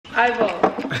Ivo,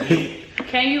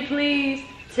 can you please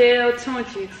tell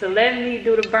TuneChee to let me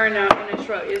do the burnout in the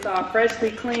truck? It's all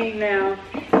freshly clean now.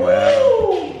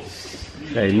 Wow.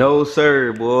 Hey, no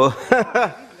sir, boy. So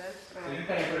you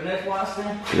paying for the next wash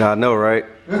then? I know, right?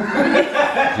 You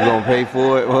gonna pay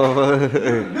for it?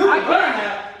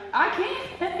 I can't.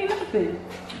 Hey, listen.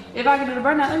 If I can do the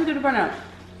burnout, let me do the burnout.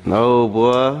 No,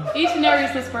 boy. Each and every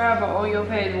subscriber on your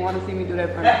page want to see me do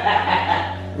that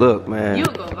burnout. Look, man.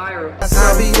 You'll go viral.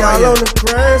 I be all on the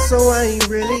grind, so I ain't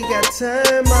really got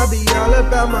time. I be all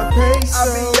about my peso. I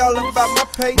be all about my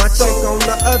peso. My chick on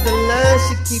the other line,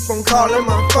 she keep on calling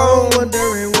my phone,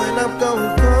 wondering when I'm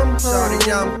gonna come home. Shawty,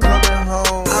 I'm coming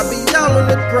home. I be all on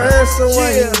the grind, so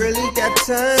I ain't really got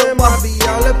time. I be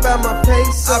all about my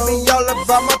peso. I be all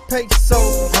about my peso.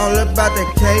 All about that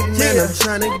cake, man. I'm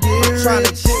tryna get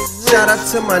rich. Shout out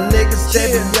to my niggas,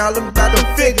 they be all about the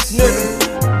fix,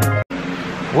 nigga.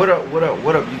 What up,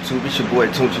 YouTube? It's your boy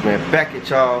TuneChee, man. Back at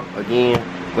y'all again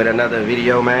with another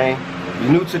video, man. If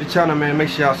you're new to the channel, man, make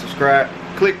sure y'all subscribe.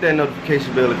 Click that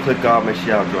notification bell and click all. Make sure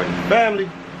y'all join the family.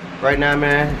 Right now,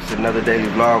 man, it's another daily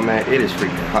vlog, man. It is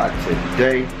freaking hot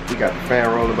today. We got the fan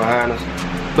rolling behind us.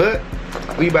 But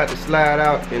we about to slide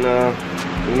out and,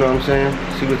 you know what I'm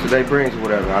saying? See what today brings or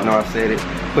whatever. I know I said it.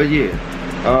 But yeah,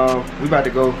 we about to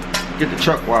go get the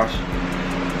truck washed.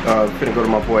 Finna go to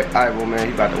my boy Ivo, man.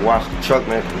 He about to wash the truck,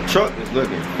 man. The truck is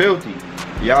looking filthy.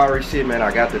 Y'all already see it, man.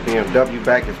 I got the BMW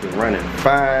back. It's been running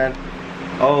fine.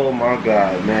 Oh my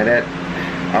God, man.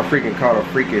 I freaking caught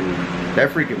that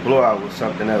freaking blowout was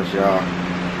something else, y'all.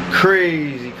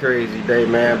 Crazy day,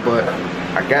 man. But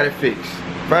I got it fixed.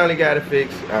 Finally got it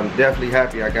fixed. I'm definitely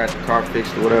happy I got the car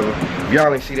fixed or whatever. If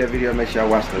y'all ain't see that video, make sure y'all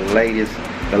watch the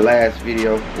last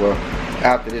video. Well,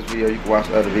 after this video, you can watch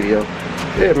the other video.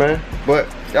 Yeah, man. But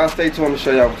y'all stay tuned. I'm gonna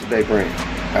show y'all what today brings.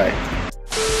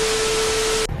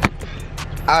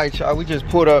 Alright, y'all. We just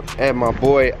pulled up at my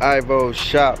boy Ivo's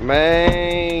shop,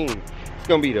 man. It's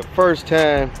gonna be the first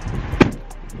time.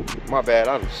 My bad.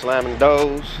 I'm slamming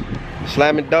doors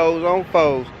on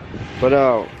foes.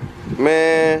 But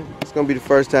man, it's gonna be the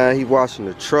first time he washing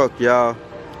the truck, y'all.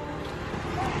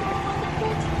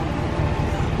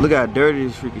 Look how dirty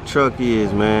this freaking truck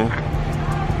is, man.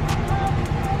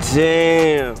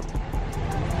 Damn.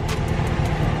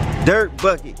 Dirt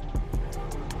bucket.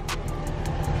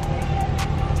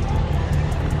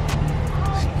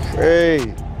 It's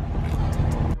crazy.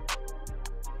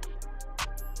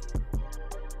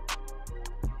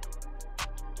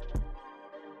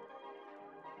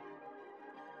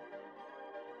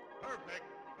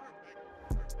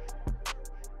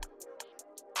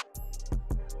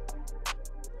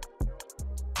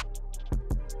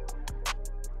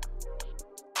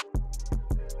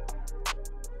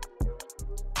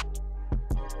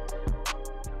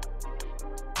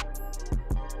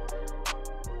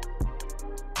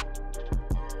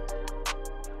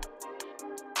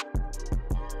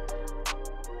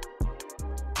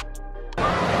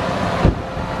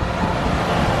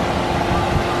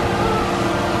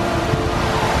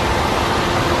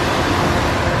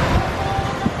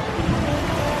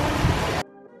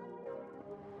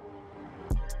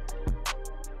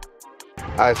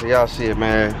 Alright, so y'all see it,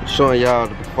 man. Showing y'all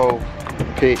the before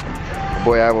pic.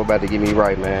 Boy, I'm about to get me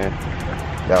right, man.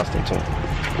 Y'all stay tuned.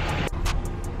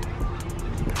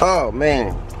 Oh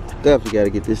man, definitely gotta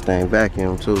get this thing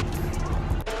vacuumed too.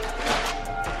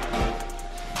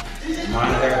 My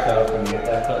haircut, I'm gonna get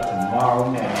that cut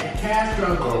tomorrow, man.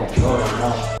 Castro.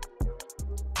 Oh.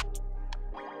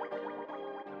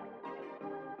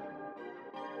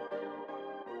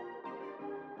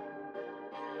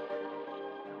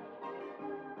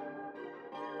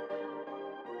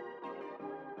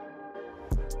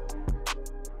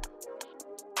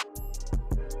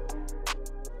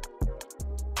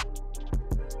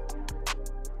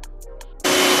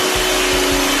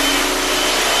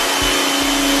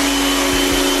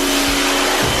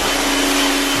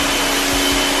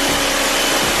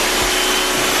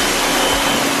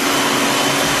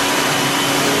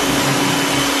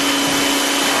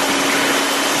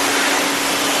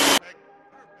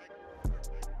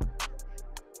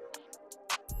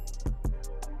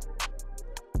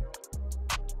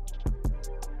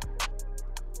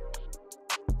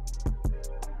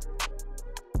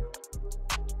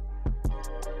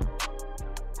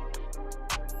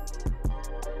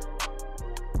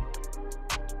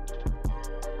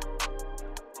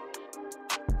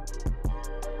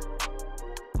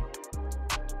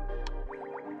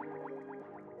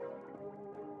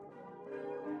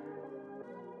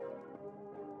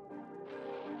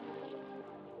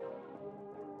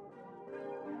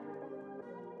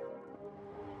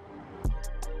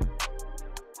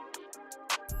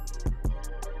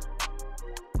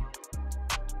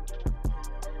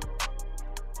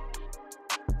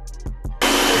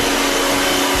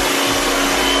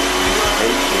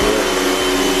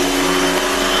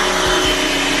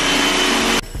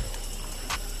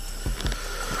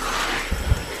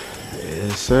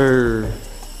 sir.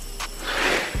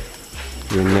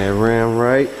 Getting that ram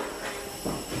right.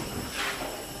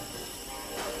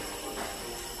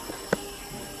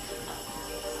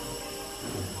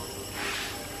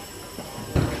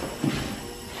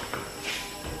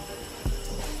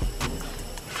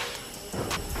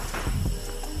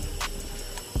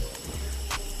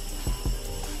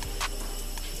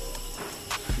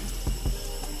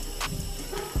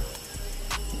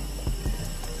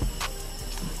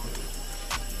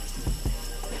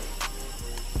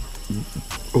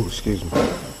 Oh, excuse me.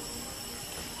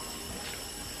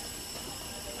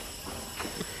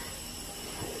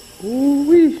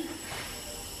 Ooh-wee.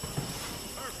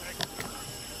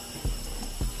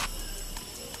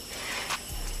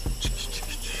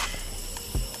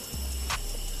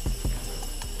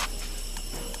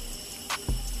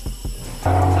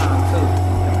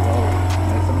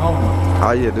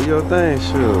 Oh yeah, do your thing,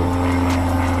 sure.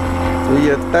 Do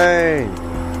your thing.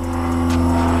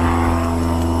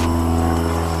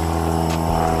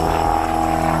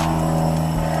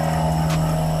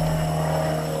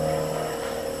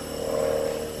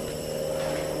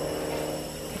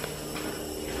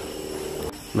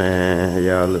 Man,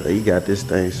 y'all look, he got this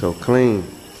thing so clean.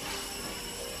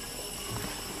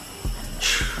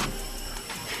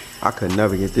 I could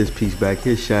never get this piece back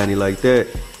here shiny like that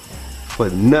for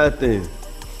nothing.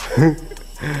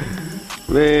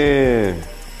 Man.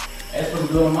 That's what's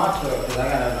good on my truck, because I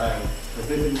gotta like, if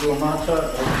it's good on my truck,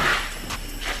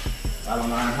 I don't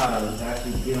learn how to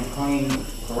actually get them clean the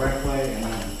correct way,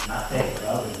 and not take it,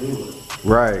 I'll just do it.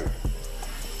 Right.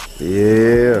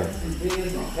 Yeah.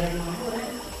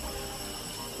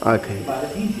 Okay. But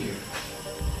it's easier.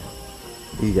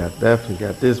 He definitely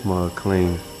got this mug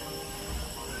clean.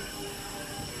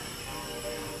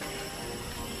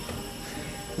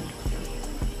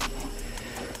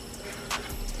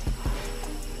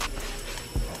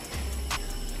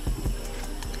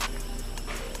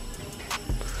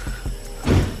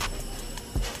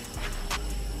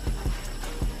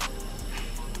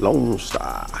 Lone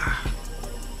Star.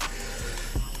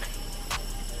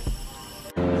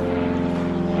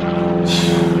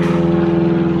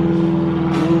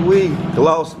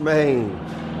 Gloss mane.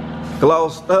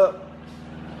 Glossed up.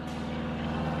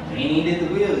 Ain't even did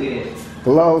the wheels yet.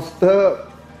 Glossed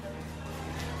up.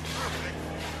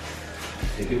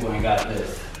 See, people ain't got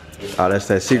this. Oh, that's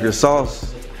that secret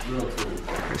sauce.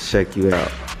 Let's check you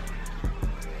out.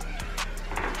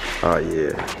 Oh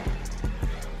yeah.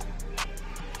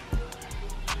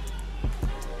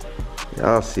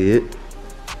 Y'all see it.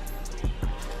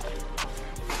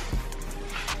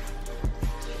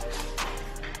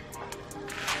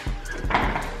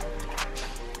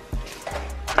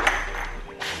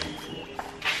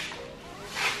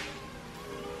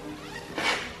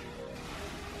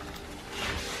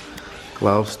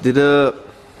 Glossed it up.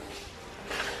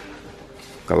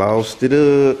 Glossed it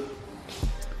up.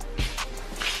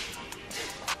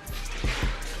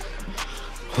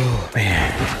 Oh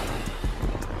man.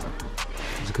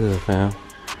 It's good, fam.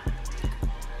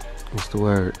 What's the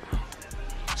word?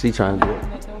 She trying to do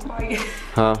it.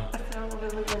 Huh?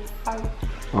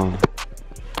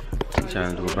 She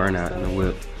trying to do a burnout in the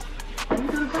whip.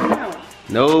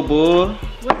 No, boy.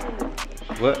 What's his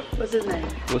name? What? What's his name?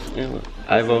 What's his name?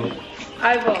 Ivo.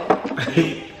 Ivo.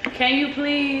 Can you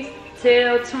please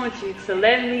tell TuneChee to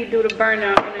let me do the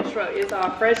burnout in the truck? It's all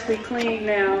freshly clean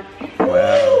now.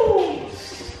 Wow.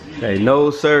 Hey, no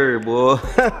sir, boy.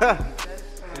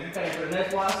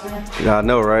 Yeah, I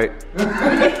know, right? You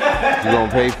gonna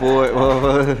pay for it?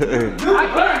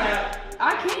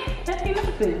 I can't. That ain't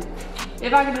nothing.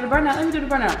 If I can do the burnout, let me do the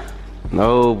burnout.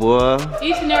 No, boy.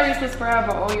 Each and every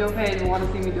subscriber on your page and want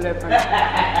to see me do that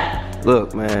burnout.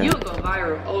 Look, man. You'll go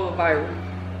viral, over viral.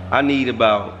 I need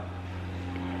about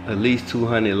at least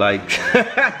 200 likes.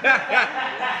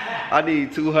 I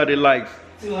need 200 likes.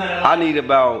 I need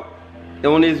about,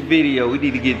 on this video, we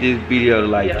need to get this video to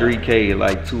like 3K,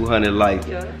 like 200 likes.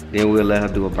 Then we'll let her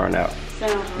do a burnout.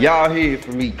 Y'all hear it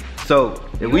from me. So,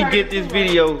 if we get this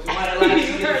video,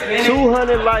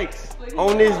 200 likes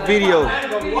on this video.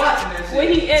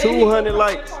 200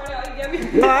 likes.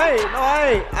 No,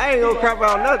 I ain't gonna crop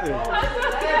out nothing.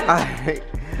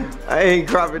 I ain't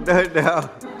cropping nothing down.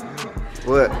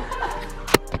 What?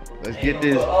 Let's get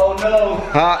this. Oh no.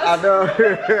 I know.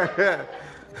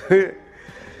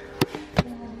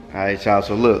 Alright, y'all,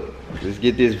 so look. Let's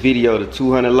get this video to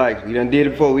 200 likes. We done did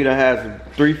it before. We done had some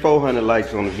 300-400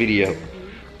 likes on the video.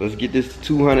 Let's get this to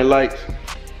 200 likes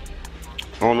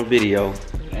on the video.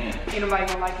 Ain't nobody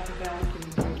gonna like it to film.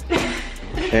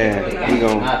 And we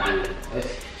gonna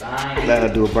let her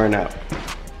do a burnout.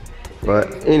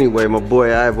 But anyway, my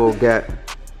boy Ivo got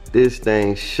this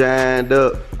thing shined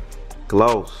up.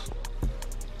 Gloss.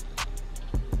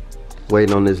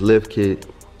 Waiting on this lift kit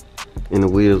and the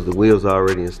wheels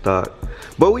already in stock.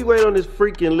 But we wait on this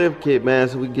freaking lift kit, man,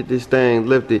 so we get this thing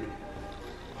lifted.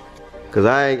 Cause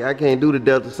I can't do the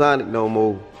Delta Sonic no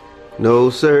more. No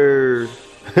sir.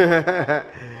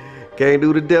 Can't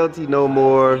do the Delta no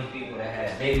more. People that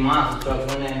had big monster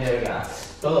trucks went in there, got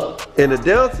stuck. In the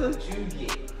Delta?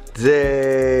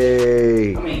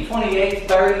 Dang. I mean, 28s,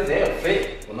 30s, they'll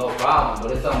fit with no problem,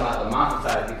 but it's something about the monster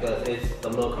side because it's the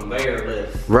little conveyor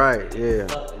lifts. Right, yeah.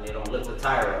 And they don't lift the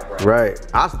tire up right. Right.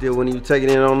 I still wouldn't even take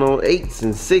it in on those 8s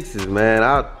and 6s, man.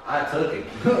 I took it.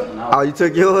 Oh, you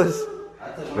took yours?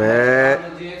 I took it. Man.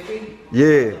 GSP.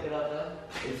 Yeah.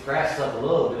 It scratched up a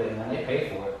little bit, and they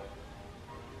paid for it.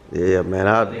 Yeah, man,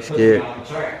 I'd be scared. They put me on the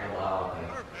track.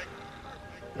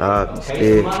 I'd be Pay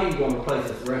scared. some money, you're gonna replace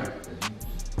this rim.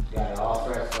 You got it all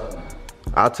scratched up now.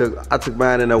 I took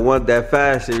mine in that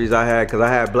 5 series I had, cause I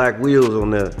had black wheels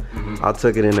on there. I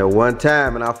took it in there one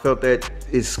time and I felt that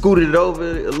it scooted it over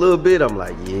a little bit. I'm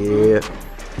like, yeah.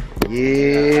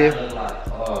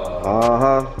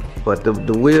 But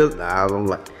the wheels, nah, I'm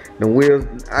like, the wheels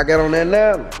I got on there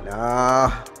now, I'm like,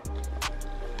 nah,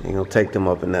 ain't gonna take them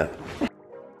up in there.